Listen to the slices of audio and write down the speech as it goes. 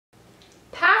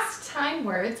Past time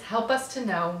words help us to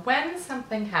know when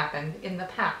something happened in the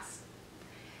past.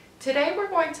 Today we're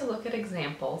going to look at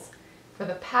examples for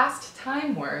the past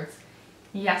time words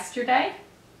yesterday,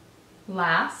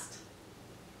 last,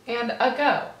 and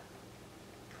ago.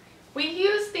 We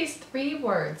use these three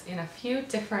words in a few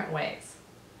different ways.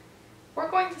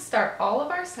 We're going to start all of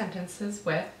our sentences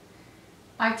with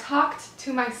I talked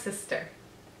to my sister.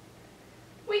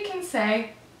 We can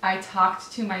say I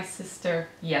talked to my sister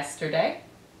yesterday.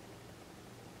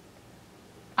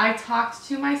 I talked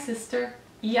to my sister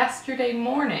yesterday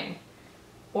morning,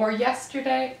 or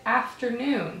yesterday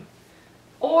afternoon,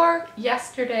 or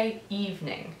yesterday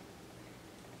evening.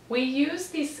 We use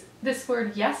this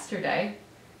word yesterday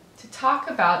to talk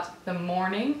about the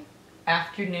morning,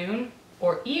 afternoon,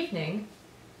 or evening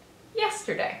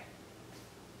yesterday.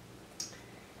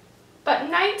 But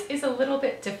night is a little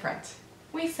bit different.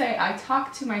 We say I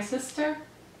talked to my sister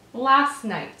last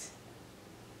night.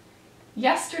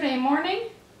 Yesterday morning,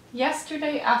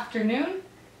 yesterday afternoon,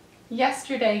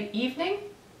 yesterday evening,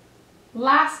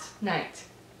 last night.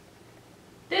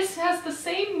 This has the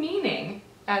same meaning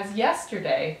as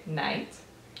yesterday night,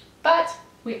 but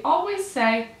we always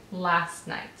say last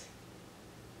night.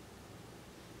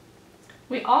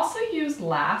 We also use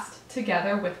last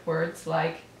together with words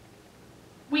like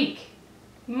week,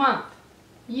 month,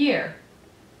 year.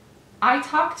 I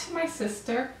talked to my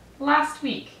sister last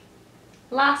week,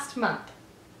 last month,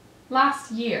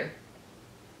 last year.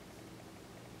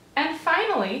 And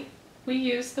finally, we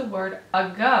use the word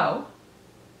ago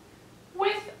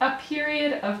with a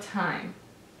period of time.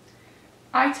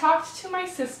 I talked to my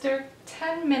sister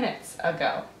 10 minutes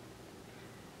ago,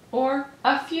 or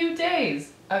a few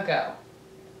days ago,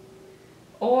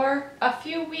 or a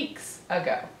few weeks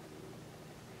ago.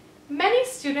 Many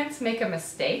students make a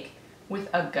mistake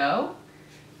with ago.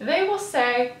 They will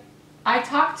say, I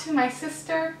talked to my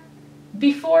sister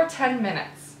before 10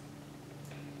 minutes.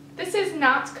 This is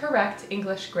not correct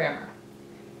English grammar.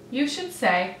 You should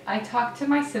say, I talked to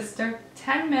my sister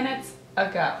 10 minutes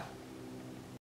ago.